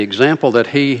The example that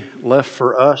he left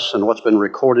for us and what's been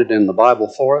recorded in the Bible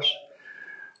for us.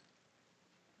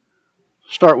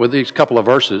 Start with these couple of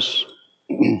verses.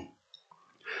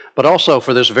 But also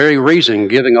for this very reason,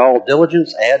 giving all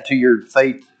diligence, add to your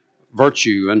faith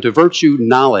virtue, and to virtue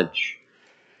knowledge.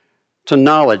 To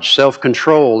knowledge,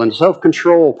 self-control, and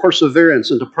self-control,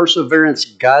 perseverance, and to perseverance,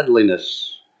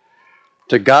 godliness.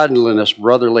 To godliness,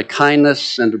 brotherly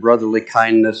kindness, and to brotherly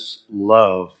kindness,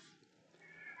 love.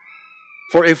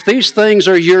 For if these things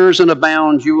are yours and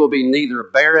abound, you will be neither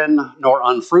barren nor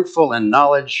unfruitful in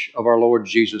knowledge of our Lord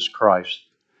Jesus Christ.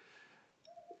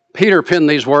 Peter penned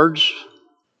these words.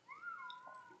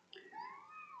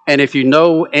 And if you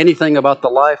know anything about the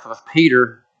life of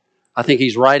Peter, I think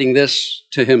he's writing this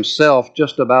to himself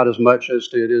just about as much as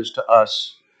it is to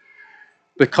us.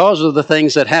 Because of the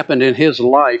things that happened in his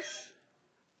life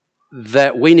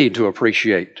that we need to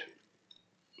appreciate.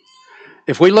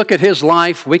 If we look at his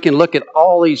life, we can look at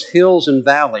all these hills and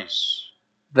valleys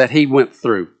that he went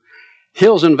through.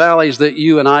 Hills and valleys that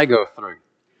you and I go through.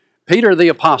 Peter the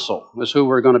Apostle is who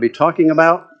we're going to be talking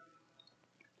about.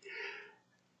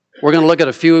 We're going to look at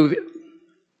a few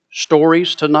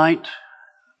stories tonight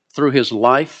through his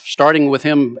life, starting with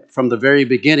him from the very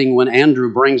beginning when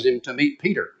Andrew brings him to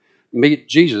meet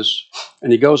Jesus,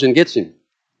 and he goes and gets him.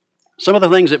 Some of the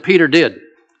things that Peter did,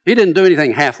 he didn't do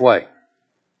anything halfway.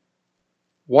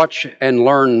 Watch and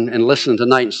learn and listen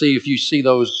tonight and see if you see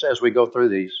those as we go through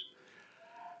these.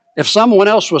 If someone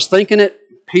else was thinking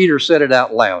it, Peter said it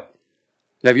out loud.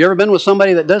 Have you ever been with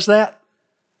somebody that does that?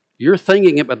 You're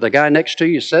thinking it, but the guy next to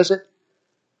you says it.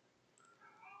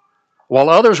 While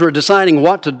others were deciding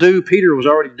what to do, Peter was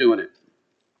already doing it.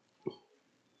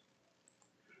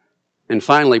 And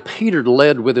finally, Peter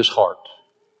led with his heart.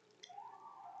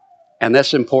 And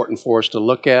that's important for us to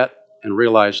look at and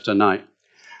realize tonight.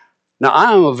 Now,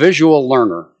 I am a visual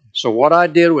learner. So what I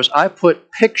did was I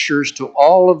put pictures to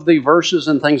all of the verses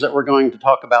and things that we're going to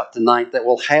talk about tonight that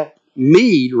will help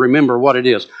me remember what it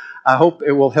is. I hope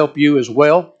it will help you as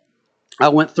well. I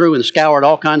went through and scoured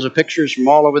all kinds of pictures from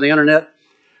all over the internet.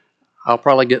 I'll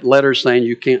probably get letters saying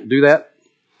you can't do that.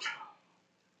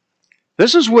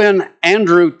 This is when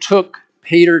Andrew took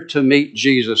Peter to meet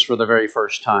Jesus for the very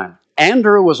first time.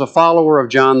 Andrew was a follower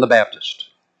of John the Baptist.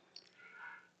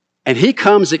 And he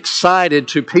comes excited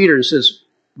to Peter and says,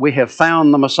 "We have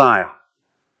found the Messiah."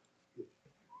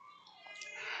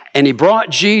 And he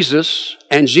brought Jesus,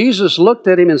 and Jesus looked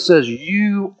at him and says,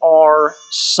 "You are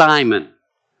Simon,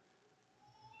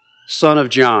 son of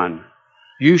John.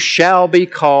 You shall be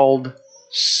called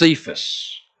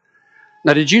Cephas."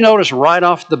 Now, did you notice right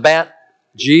off the bat,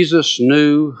 Jesus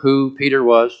knew who Peter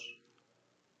was?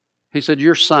 He said,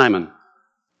 "You're Simon.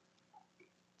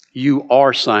 You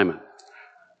are Simon."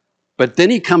 But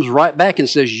then he comes right back and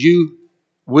says, "You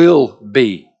will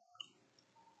be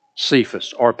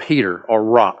Cephas," or Peter, or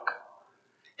Rock.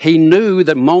 He knew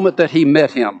the moment that he met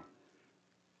him,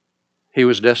 he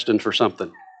was destined for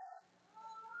something.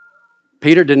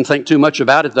 Peter didn't think too much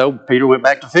about it, though. Peter went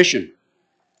back to fishing.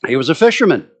 He was a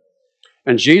fisherman.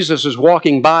 And Jesus is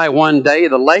walking by one day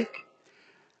the lake,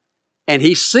 and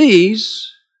he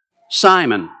sees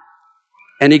Simon.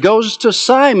 And he goes to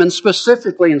Simon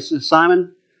specifically and says,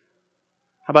 "Simon,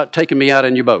 how about taking me out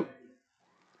in your boat?"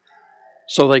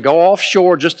 So they go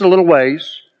offshore just a little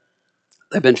ways.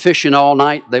 They've been fishing all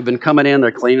night. They've been coming in.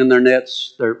 They're cleaning their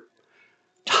nets. They're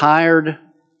tired.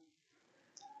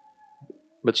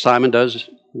 But Simon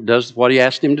does what he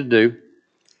asked him to do.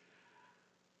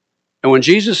 And when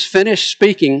Jesus finished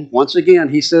speaking, once again,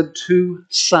 he said to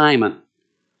Simon,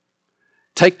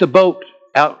 "Take the boat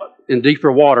out in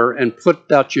deeper water and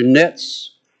put out your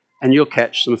nets, and you'll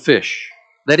catch some fish."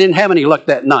 They didn't have any luck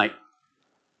that night.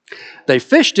 They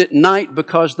fished at night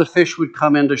because the fish would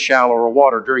come into shallower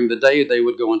water. During the day, they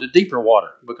would go into deeper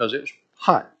water because it was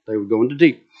hot. They would go into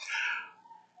deep.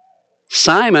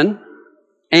 Simon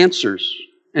answers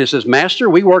and says, "Master,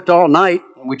 we worked all night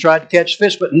and we tried to catch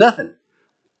fish, but nothing.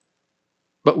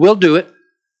 But we'll do it.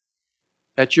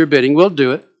 At your bidding, we'll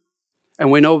do it."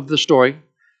 And we know the story.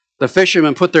 The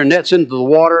fishermen put their nets into the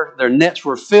water. Their nets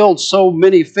were filled so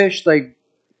many fish, they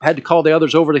had to call the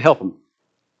others over to help them.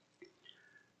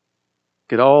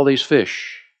 Get all these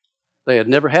fish. They had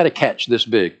never had a catch this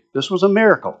big. This was a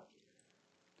miracle.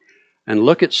 And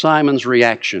look at Simon's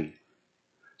reaction.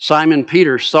 Simon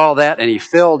Peter saw that and he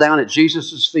fell down at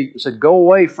Jesus' feet and said, "Go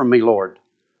away from me, Lord,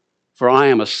 for I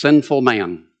am a sinful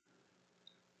man."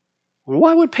 Well,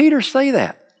 why would Peter say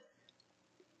that?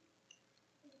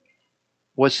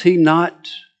 Was he not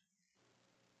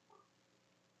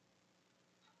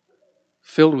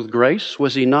filled with grace?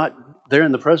 Was he not there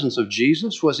in the presence of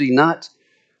Jesus? Was he not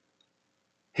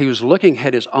He was looking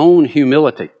at his own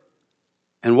humility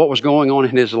and what was going on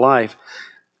in his life.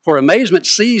 For amazement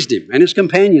seized him and his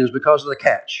companions because of the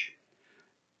catch.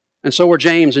 And so were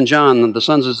James and John, the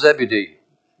sons of Zebedee.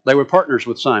 They were partners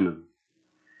with Simon.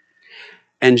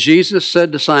 And Jesus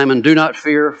said to Simon, "Do not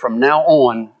fear, from now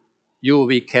on you will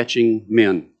be catching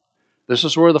men." This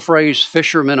is where the phrase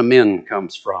fishermen of men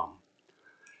comes from.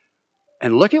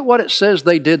 And look at what it says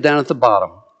they did down at the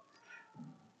bottom.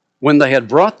 When they had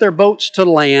brought their boats to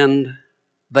land,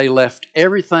 they left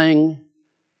everything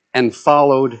and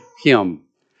followed him.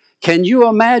 Can you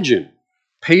imagine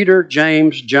Peter,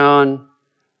 James, John,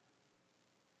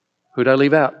 who did I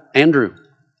leave out? Andrew.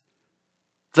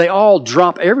 They all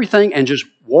drop everything and just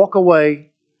walk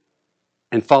away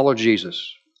and follow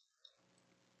Jesus.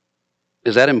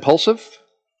 Is that impulsive?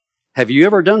 Have you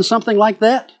ever done something like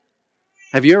that?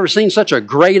 Have you ever seen such a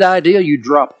great idea you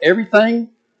drop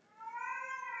everything?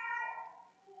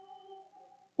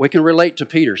 We can relate to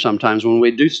Peter sometimes when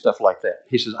we do stuff like that.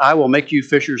 He says, "I will make you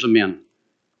fishers of men."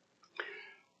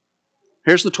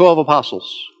 Here's the 12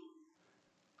 apostles.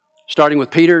 Starting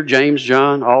with Peter, James,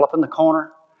 John, all up in the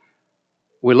corner.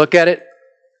 We look at it.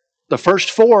 The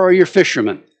first 4 are your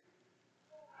fishermen.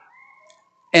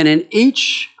 And in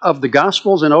each of the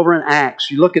Gospels and over in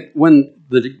Acts, you look at when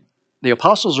the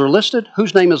apostles are listed,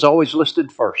 whose name is always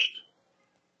listed first?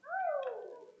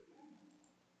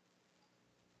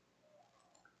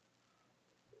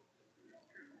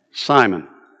 Simon.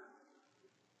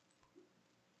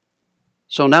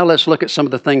 So now let's look at some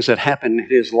of the things that happened in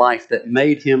his life that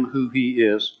made him who he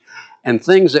is, and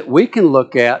things that we can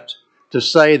look at to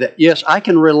say that, yes, I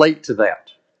can relate to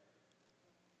that.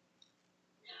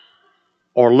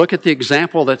 Or look at the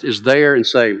example that is there and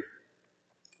say,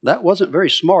 that wasn't very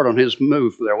smart on his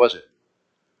move there, was it?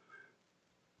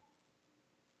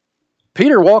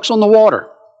 Peter walks on the water.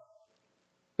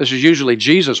 This is usually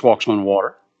Jesus walks on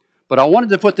water. But I wanted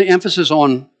to put the emphasis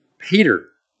on Peter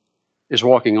is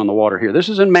walking on the water here. This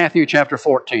is in Matthew chapter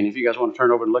 14. If you guys want to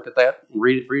turn over and look at that and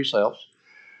read it for yourselves.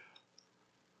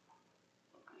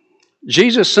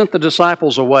 Jesus sent the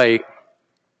disciples away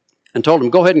and told them,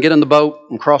 "Go ahead and get in the boat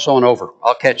and cross on over.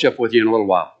 I'll catch up with you in a little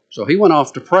while." So he went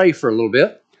off to pray for a little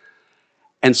bit.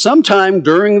 And sometime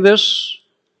during this,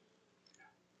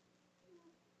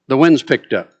 the winds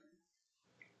picked up.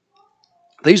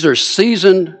 These are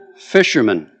seasoned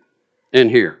fishermen in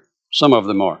here. Some of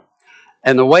them are.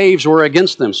 And the waves were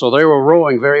against them, so they were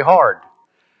rowing very hard.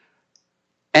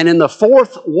 And in the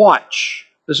 4th watch,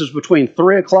 this is between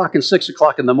 3 o'clock and 6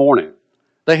 o'clock in the morning,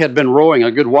 they had been rowing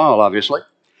a good while, obviously.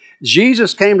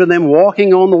 Jesus came to them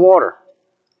walking on the water.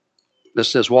 This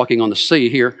says walking on the sea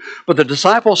here. But the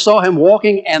disciples saw him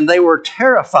walking and they were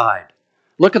terrified.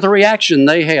 Look at the reaction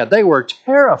they had. They were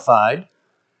terrified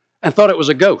and thought it was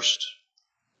a ghost.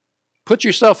 Put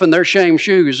yourself in their shame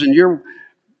shoes and you're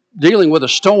dealing with a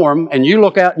storm and you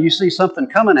look out and you see something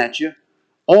coming at you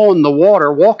on the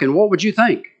water walking. What would you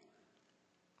think?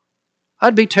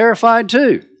 I'd be terrified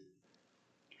too.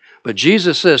 But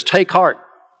Jesus says, "Take heart.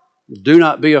 Do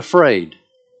not be afraid."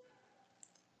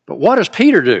 But what does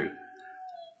Peter do?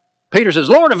 Peter says,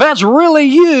 "Lord, if that's really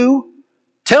you,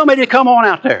 tell me to come on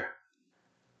out there."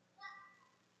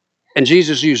 And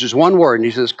Jesus uses one word and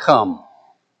he says, "Come."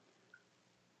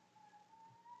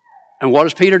 And what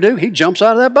does Peter do? He jumps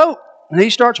out of that boat and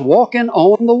he starts walking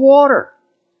on the water.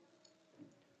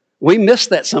 We miss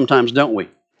that sometimes, don't we?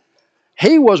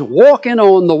 He was walking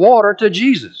on the water to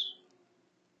Jesus.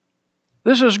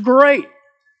 This is great.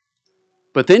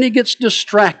 But then he gets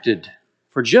distracted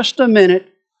for just a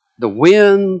minute, the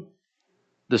wind,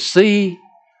 the sea,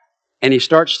 and he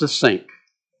starts to sink.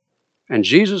 And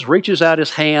Jesus reaches out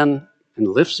his hand and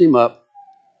lifts him up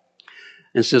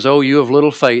and says, "Oh, you of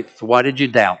little faith, why did you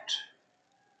doubt?"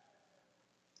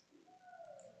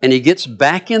 And he gets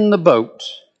back in the boat.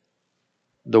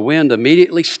 The wind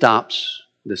immediately stops,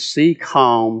 the sea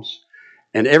calms,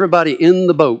 and everybody in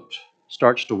the boat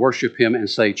starts to worship him and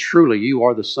say, "Truly, you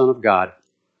are the Son of God."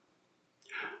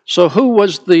 So who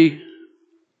was the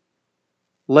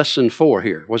lesson for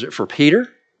here? Was it for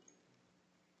Peter?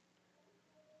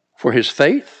 For his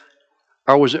faith?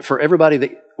 Or was it for everybody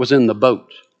that was in the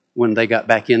boat when they got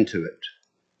back into it?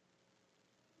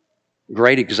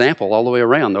 Great example all the way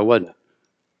around, though, wasn't it?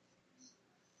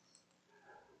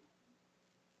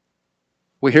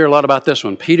 We hear a lot about this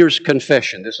one, Peter's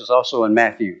confession. This is also in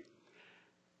Matthew.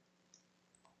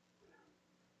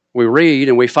 We read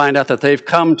and we find out that they've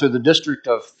come to the district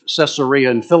of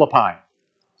Caesarea in Philippi.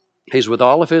 He's with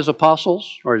all of his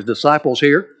apostles or his disciples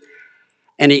here.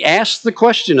 And he asks the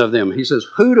question of them. He says,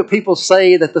 "Who do people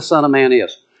say that the Son of Man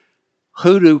is?"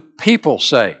 Who do people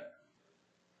say?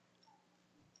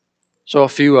 So a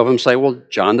few of them say, well,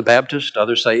 John the Baptist.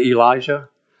 Others say Elijah.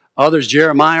 Others,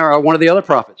 Jeremiah or one of the other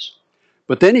prophets.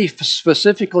 But then he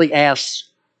specifically asks,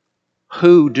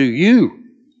 who do you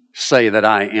say that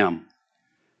I am?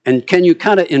 And can you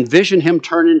kind of envision him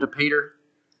turning to Peter?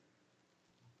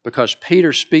 Because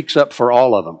Peter speaks up for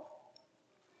all of them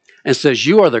and says,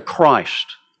 you are the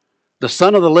Christ, the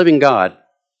Son of the living God.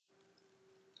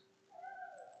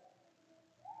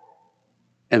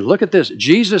 And look at this.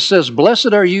 Jesus says,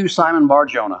 blessed are you, Simon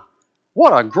Bar-Jonah.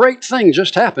 What a great thing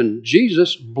just happened.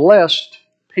 Jesus blessed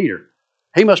Peter.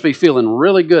 He must be feeling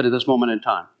really good at this moment in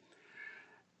time.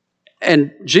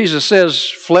 And Jesus says,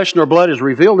 flesh nor blood has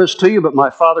revealed this to you, but my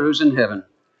Father who's in heaven.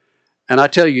 And I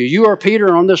tell you, you are Peter,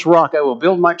 and on this rock I will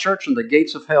build my church, and the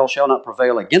gates of hell shall not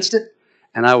prevail against it,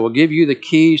 and I will give you the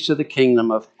keys to the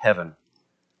kingdom of heaven.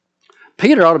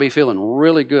 Peter ought to be feeling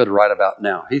really good right about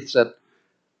now. He said,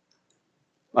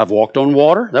 I've walked on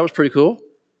water. That was pretty cool.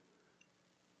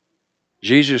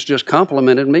 Jesus just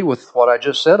complimented me with what I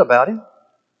just said about him.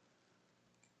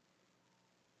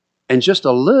 And just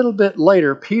a little bit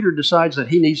later, Peter decides that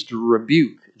he needs to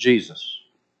rebuke Jesus.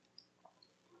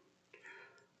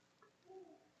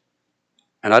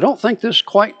 And I don't think this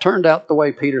quite turned out the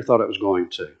way Peter thought it was going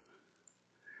to.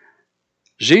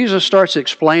 Jesus starts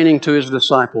explaining to his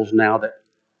disciples now that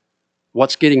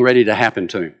what's getting ready to happen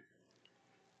to him.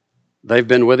 They've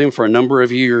been with him for a number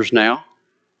of years now.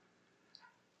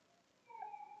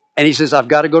 And he says, I've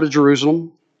got to go to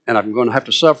Jerusalem, and I'm going to have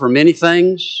to suffer many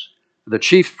things, the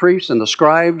chief priests and the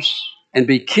scribes, and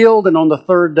be killed, and on the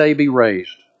third day be raised.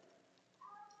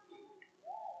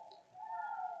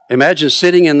 Imagine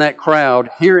sitting in that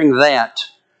crowd, hearing that,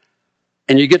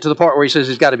 and you get to the part where he says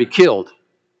he's got to be killed,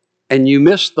 and you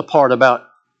miss the part about,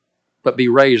 but be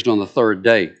raised on the third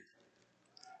day.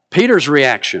 Peter's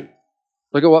reaction,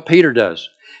 look at what Peter does.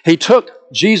 He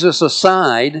took Jesus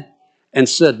aside and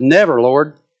said, never,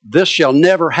 Lord, this shall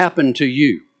never happen to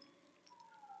you.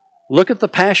 Look at the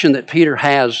passion that Peter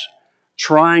has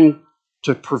trying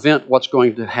to prevent what's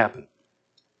going to happen.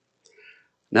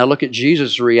 Now look at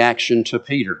Jesus' reaction to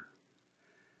Peter.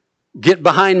 Get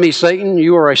behind me, Satan.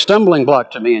 You are a stumbling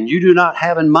block to me, and you do not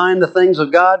have in mind the things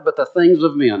of God, but the things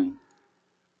of men.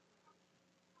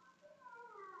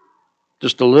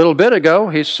 Just a little bit ago,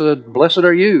 he said, blessed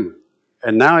are you.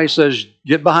 And now he says,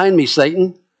 get behind me,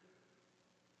 Satan.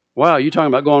 Wow, you're talking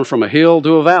about going from a hill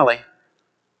to a valley.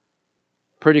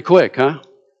 Pretty quick, huh?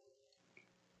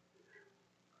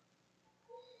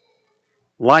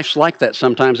 Life's like that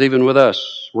sometimes, even with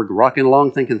us. We're rocking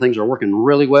along thinking things are working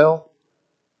really well.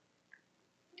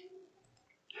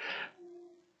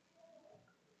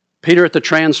 Peter at the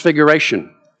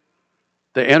Transfiguration.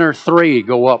 The inner three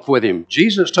go up with him.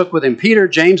 Jesus took with him Peter,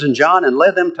 James, and John and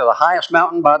led them to the highest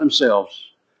mountain by themselves.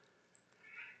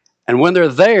 And when they're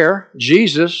there,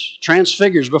 Jesus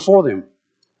transfigures before them,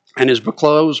 and his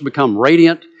clothes become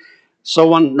radiant. No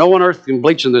one on earth can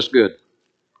bleach them this good.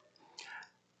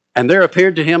 And there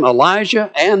appeared to him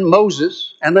Elijah and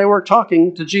Moses, and they were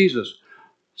talking to Jesus.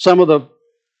 Some of the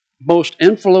most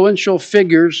influential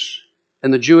figures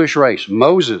in the Jewish race,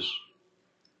 Moses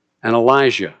and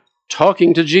Elijah,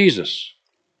 talking to Jesus.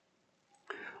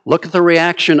 Look at the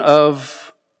reaction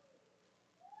of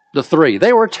the three.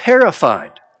 They were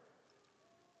terrified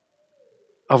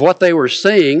of what they were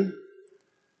seeing.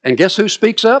 And guess who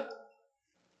speaks up?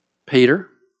 Peter.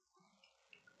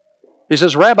 He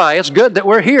says, Rabbi, it's good that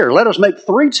we're here. Let us make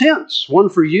 3 tents, one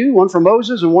for you, one for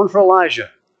Moses, and one for Elijah.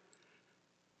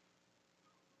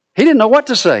 He didn't know what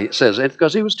to say, it says,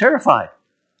 because he was terrified.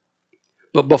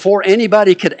 But before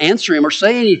anybody could answer him or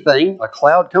say anything, a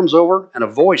cloud comes over and a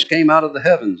voice came out of the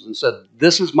heavens and said,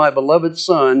 this is my beloved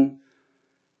Son,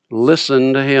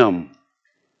 listen to him.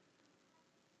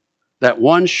 That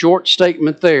one short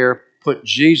statement there put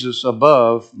Jesus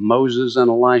above Moses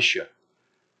and Elisha.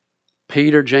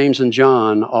 Peter, James, and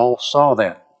John all saw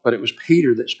that, but it was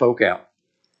Peter that spoke out.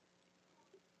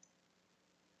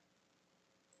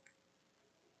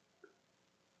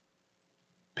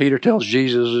 Peter tells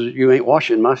Jesus, you ain't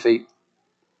washing my feet.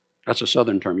 That's a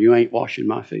southern term. You ain't washing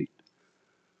my feet.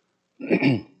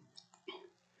 They're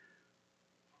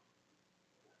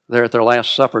at their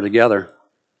Last Supper together.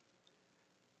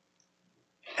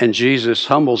 And Jesus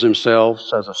humbles himself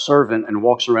as a servant and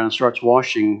walks around and starts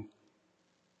washing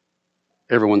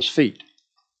everyone's feet.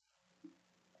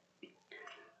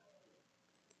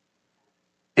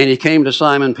 And he came to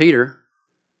Simon Peter.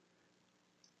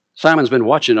 Simon's been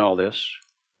watching all this.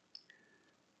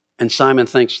 And Simon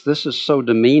thinks this is so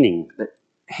demeaning that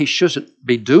he shouldn't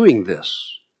be doing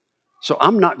this. So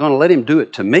I'm not going to let him do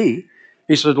it to me.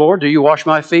 He said, Lord, do you wash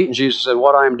my feet? And Jesus said,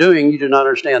 what I am doing you do not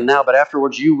understand now, but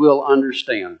afterwards you will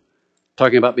understand.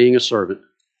 Talking about being a servant.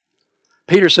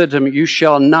 Peter said to him, you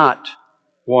shall not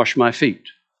wash my feet.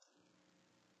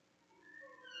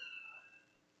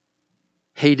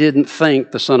 He didn't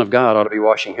think the Son of God ought to be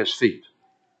washing his feet.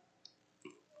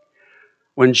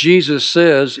 When Jesus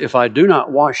says, if I do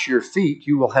not wash your feet,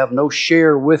 you will have no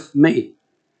share with me.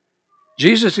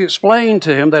 Jesus explained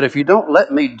to him that if you don't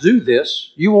let me do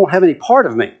this, you won't have any part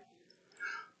of me.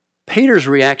 Peter's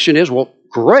reaction is, well,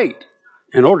 great.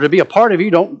 In order to be a part of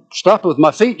you, don't stop with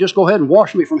my feet. Just go ahead and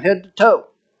wash me from head to toe.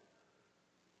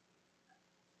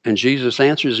 And Jesus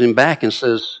answers him back and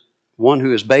says, one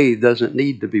who is bathed doesn't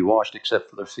need to be washed except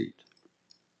for their feet.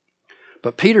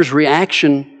 But Peter's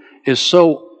reaction is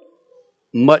so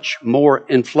much more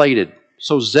inflated,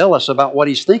 so zealous about what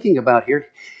he's thinking about here.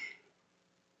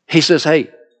 He says, hey,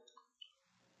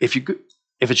 if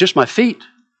it's just my feet,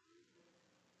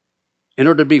 in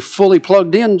order to be fully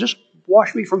plugged in, just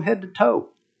wash me from head to toe.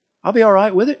 I'll be all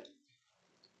right with it.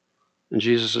 And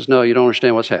Jesus says, no, you don't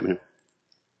understand what's happening.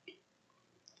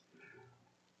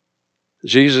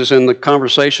 Jesus in the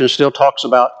conversation still talks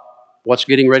about what's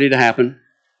getting ready to happen.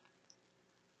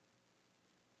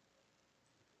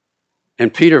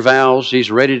 And Peter vows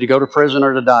he's ready to go to prison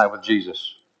or to die with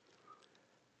Jesus.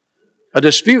 A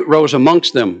dispute rose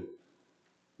amongst them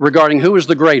regarding who is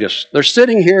the greatest. They're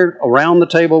sitting here around the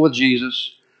table with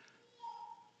Jesus,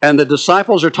 and the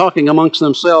disciples are talking amongst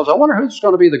themselves. I wonder who's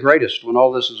going to be the greatest when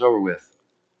all this is over with.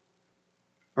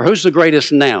 Or who's the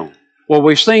greatest now? Well,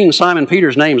 we've seen Simon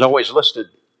Peter's name's always listed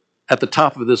at the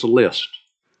top of this list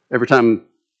every time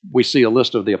we see a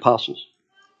list of the apostles.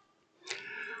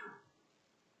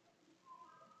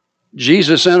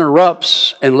 Jesus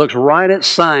interrupts and looks right at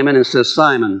Simon and says,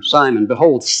 Simon, Simon,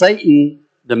 behold, Satan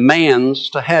demands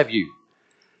to have you,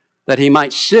 that he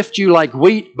might sift you like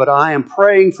wheat, but I am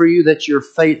praying for you that your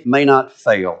faith may not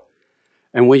fail.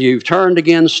 And when you've turned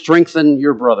again, strengthen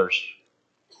your brothers.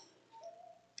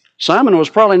 Simon was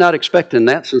probably not expecting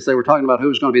that, since they were talking about who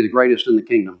was going to be the greatest in the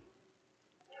kingdom.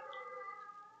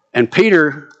 And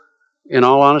Peter, in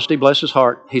all honesty, bless his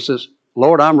heart, he says,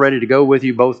 Lord, I'm ready to go with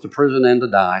you both to prison and to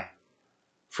die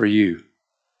for you.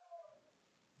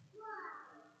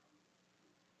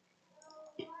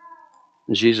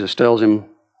 And Jesus tells him,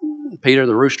 Peter,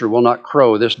 the rooster will not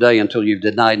crow this day until you've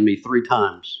denied me 3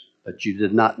 times, that you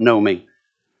did not know me.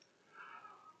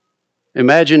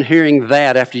 Imagine hearing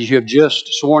that after you have just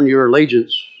sworn your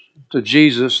allegiance to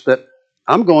Jesus, that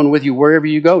I'm going with you wherever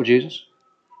you go, Jesus.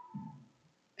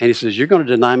 And he says, you're going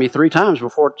to deny me 3 times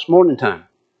before it's morning time,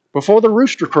 before the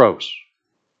rooster crows.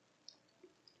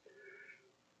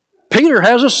 Peter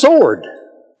has a sword.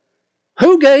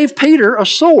 Who gave Peter a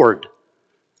sword?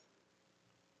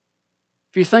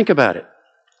 If you think about it.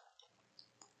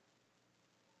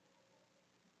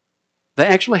 They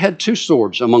actually had 2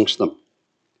 swords amongst them.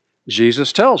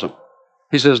 Jesus tells them.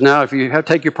 He says, now if you have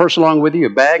take your purse along with you, a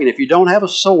bag, and if you don't have a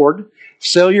sword,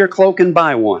 sell your cloak and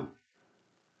buy one.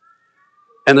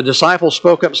 And the disciples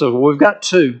spoke up and said, well, we've got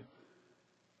 2.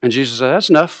 And Jesus said, that's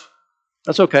enough.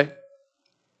 That's okay.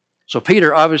 So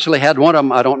Peter obviously had one of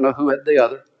them. I don't know who had the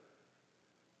other.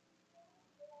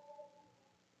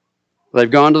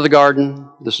 They've gone to the garden.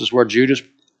 This is where Judas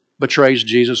betrays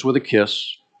Jesus with a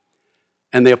kiss.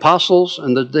 And the apostles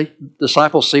and the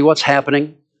disciples see what's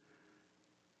happening.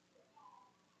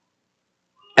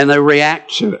 And they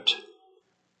react to it.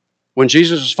 When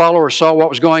Jesus' followers saw what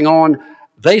was going on,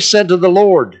 they said to the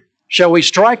Lord, shall we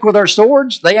strike with our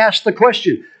swords? They asked the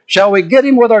question, shall we get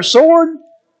him with our sword?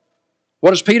 What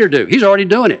does Peter do? He's already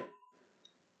doing it.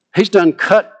 He's done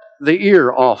cut the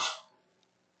ear off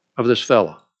of this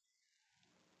fellow.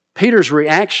 Peter's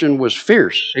reaction was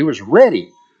fierce. He was ready.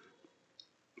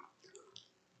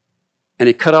 And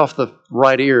he cut off the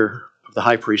right ear of the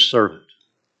high priest's servant.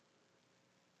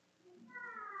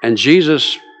 And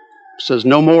Jesus says,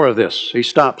 no more of this. He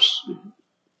stops.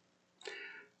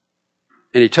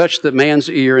 And he touched the man's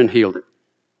ear and healed it.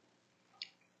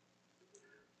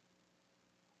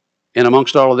 And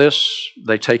amongst all of this,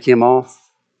 they take him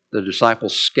off. The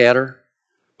disciples scatter.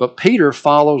 But Peter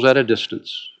follows at a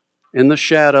distance. In the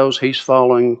shadows, he's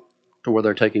following to where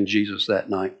they're taking Jesus that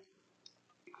night.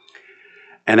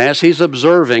 And as he's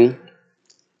observing,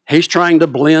 he's trying to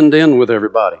blend in with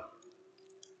everybody.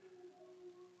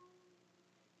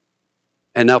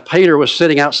 And now Peter was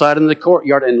sitting outside in the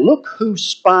courtyard, and look who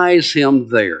spies him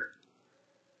there.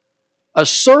 A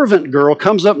servant girl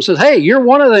comes up and says, hey, you're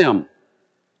one of them.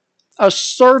 A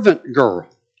servant girl.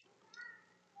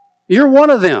 You're one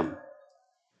of them.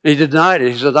 And he denied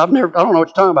it. He said, I don't know what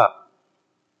you're talking about.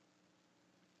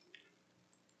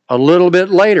 A little bit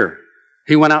later,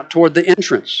 he went out toward the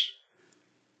entrance.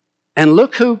 And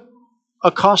look who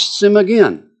accosts him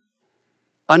again.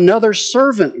 Another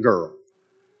servant girl.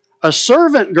 A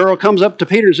servant girl comes up to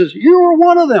Peter and says, "You were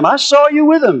one of them. I saw you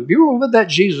with him. You were with that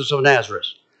Jesus of Nazareth."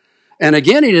 And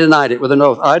again he denied it with an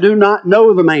oath. "I do not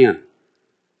know the man."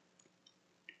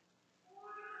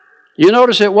 You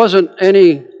notice it wasn't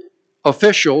any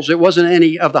officials. It wasn't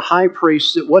any of the high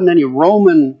priests. It wasn't any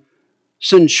Roman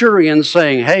centurions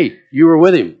saying, "Hey, you were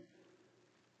with him."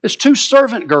 It's two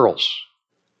servant girls.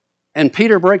 And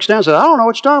Peter breaks down and says, "I don't know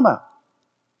what you're talking about."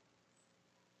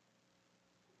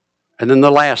 And then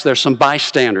the last, there's some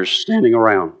bystanders standing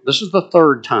around. This is the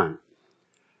third time.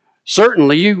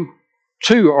 "Certainly you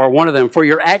too are one of them, for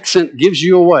your accent gives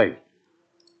you away."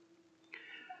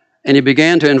 And he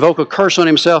began to invoke a curse on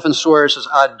himself and swear, says,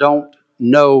 "I don't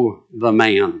know the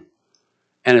man."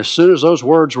 And as soon as those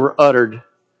words were uttered,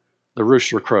 the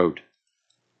rooster crowed.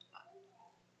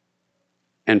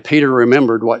 And Peter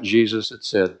remembered what Jesus had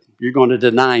said. "You're going to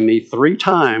deny me 3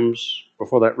 times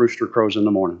before that rooster crows in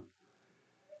the morning."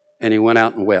 And he went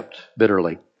out and wept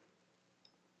bitterly.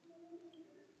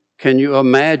 Can you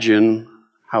imagine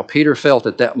how Peter felt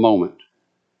at that moment?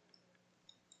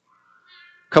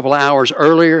 A couple of hours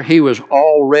earlier, he was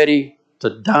all ready to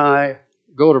die,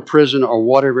 go to prison, or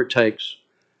whatever it takes.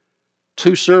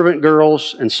 2 servant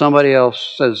girls and somebody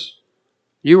else says,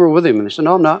 "You were with him." And he said,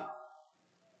 "No, I'm not."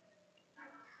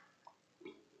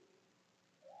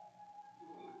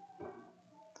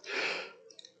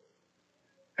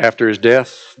 After his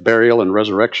death, burial, and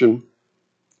resurrection,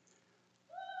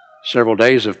 several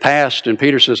days have passed, and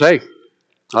Peter says, "Hey,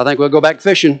 I think we'll go back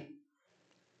fishing."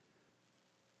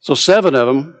 So 7 of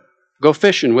them go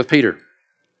fishing with Peter.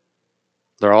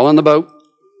 They're all in the boat.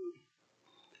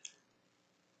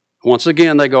 Once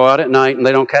again, they go out at night and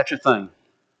they don't catch a thing.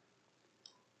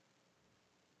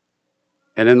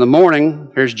 And in the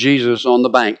morning, here's Jesus on the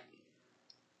bank.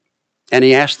 And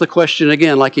he asked the question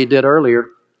again like he did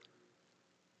earlier.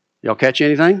 "Y'all catch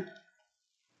anything?"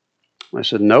 I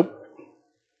said, "Nope."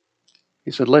 He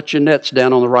said, "Let your nets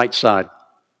down on the right side."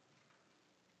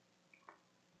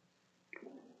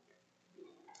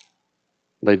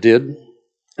 They did.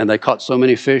 And they caught so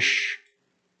many fish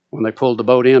when they pulled the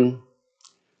boat in.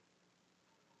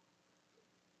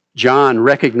 John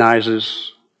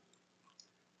recognizes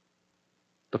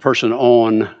the person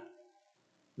on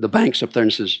the banks up there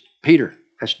and says, "Peter,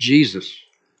 that's Jesus."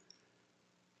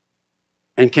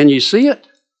 And can you see it?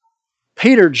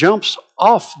 Peter jumps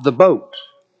off the boat.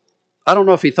 I don't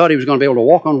know if he thought he was going to be able to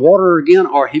walk on water again,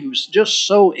 or he was just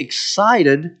so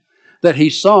excited that he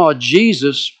saw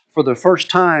Jesus for the first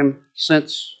time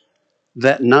since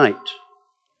that night.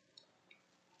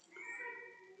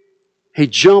 He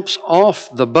jumps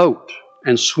off the boat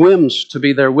and swims to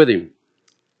be there with him.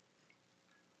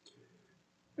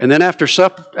 And then after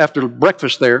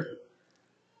breakfast there,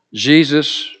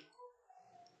 Jesus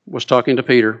was talking to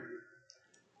Peter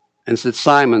and said,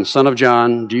 "Simon, son of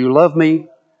John, do you love me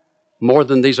more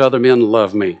than these other men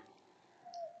love me?"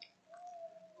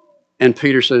 And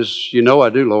Peter says, "You know I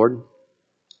do, Lord."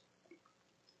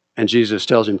 And Jesus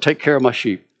tells him, "Take care of my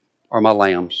sheep," or "my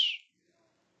lambs."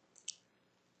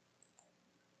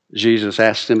 Jesus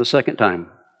asks him a second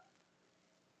time,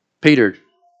 "Peter,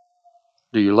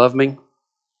 do you love me?"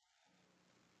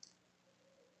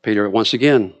 Peter once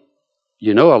again,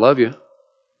 "You know I love you."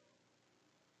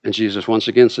 And Jesus once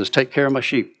again says, "Take care of my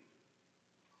sheep."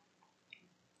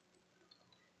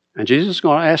 And Jesus is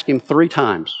going to ask him 3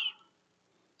 times.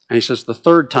 And he says the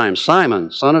third time, "Simon,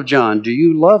 son of John, do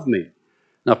you love me?"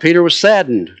 Now Peter was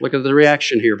saddened. Look at the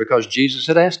reaction here, because Jesus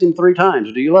had asked him 3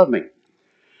 times, "Do you love me?" And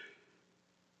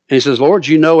he says, "Lord,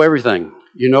 you know everything.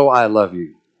 You know I love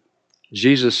you."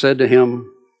 Jesus said to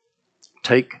him,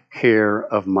 "Take care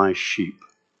of my sheep."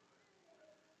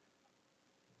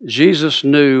 Jesus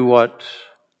knew what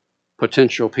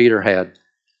potential Peter had.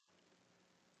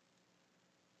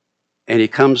 And he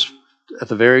comes at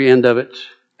the very end of it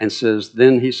and says,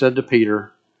 then he said to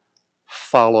Peter,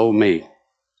 "Follow me."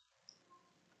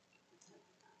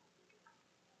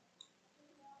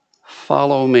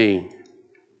 Follow me.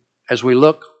 As we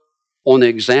look on the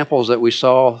examples that we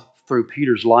saw through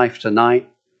Peter's life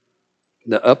tonight,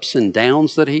 the ups and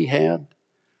downs that he had,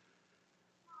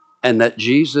 and that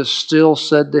Jesus still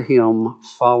said to him,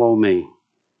 "Follow me."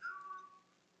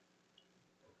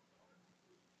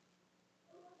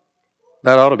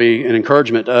 That ought to be an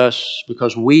encouragement to us,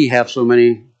 because we have so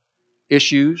many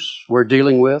issues we're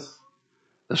dealing with.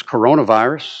 This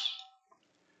coronavirus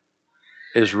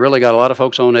has really got a lot of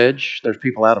folks on edge. There's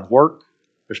people out of work.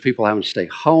 There's people having to stay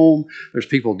home. There's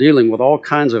people dealing with all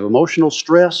kinds of emotional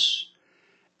stress.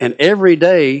 And every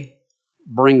day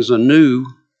brings a new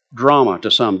drama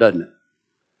to some, doesn't it?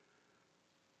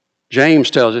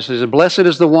 James tells us, he says, blessed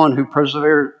is the one who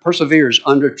perseveres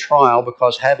under trial,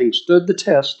 because having stood the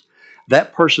test,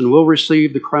 that person will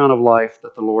receive the crown of life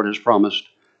that the Lord has promised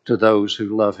to those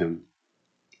who love him.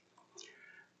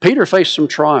 Peter faced some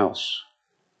trials.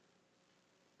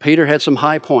 Peter had some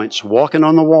high points, walking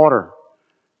on the water,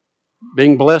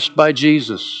 being blessed by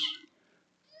Jesus.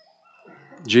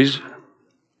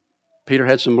 Peter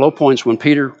had some low points when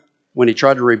he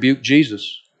tried to rebuke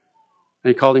Jesus,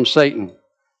 and he called him Satan,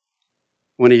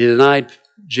 when he denied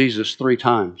Jesus 3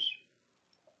 times.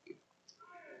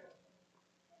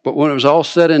 But when it was all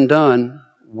said and done,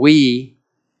 we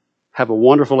have a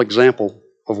wonderful example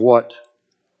of what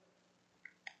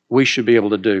we should be able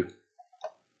to do.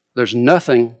 There's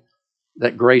nothing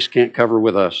that grace can't cover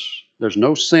with us. There's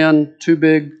no sin too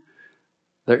big.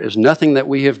 There is nothing that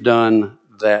we have done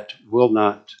that will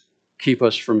not keep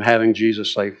us from having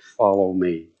Jesus say, follow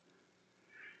me.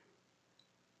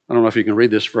 I don't know if you can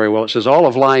read this very well. It says, all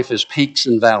of life is peaks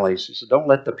and valleys. It says, don't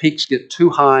let the peaks get too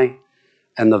high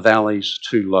and the valleys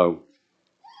too low.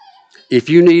 If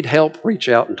you need help, reach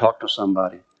out and talk to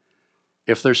somebody.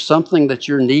 If there's something that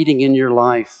you're needing in your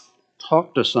life,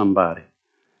 talk to somebody.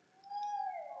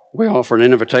 We offer an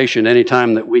invitation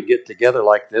anytime that we get together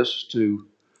like this to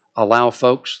allow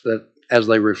folks that, as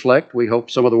they reflect, we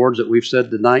hope some of the words that we've said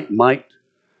tonight might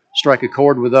strike a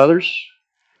chord with others.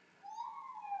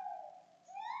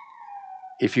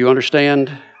 If you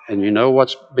understand and you know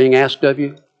what's being asked of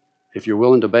you, if you're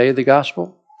willing to obey the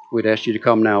gospel, we'd ask you to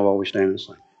come now while we stand and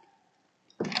sing.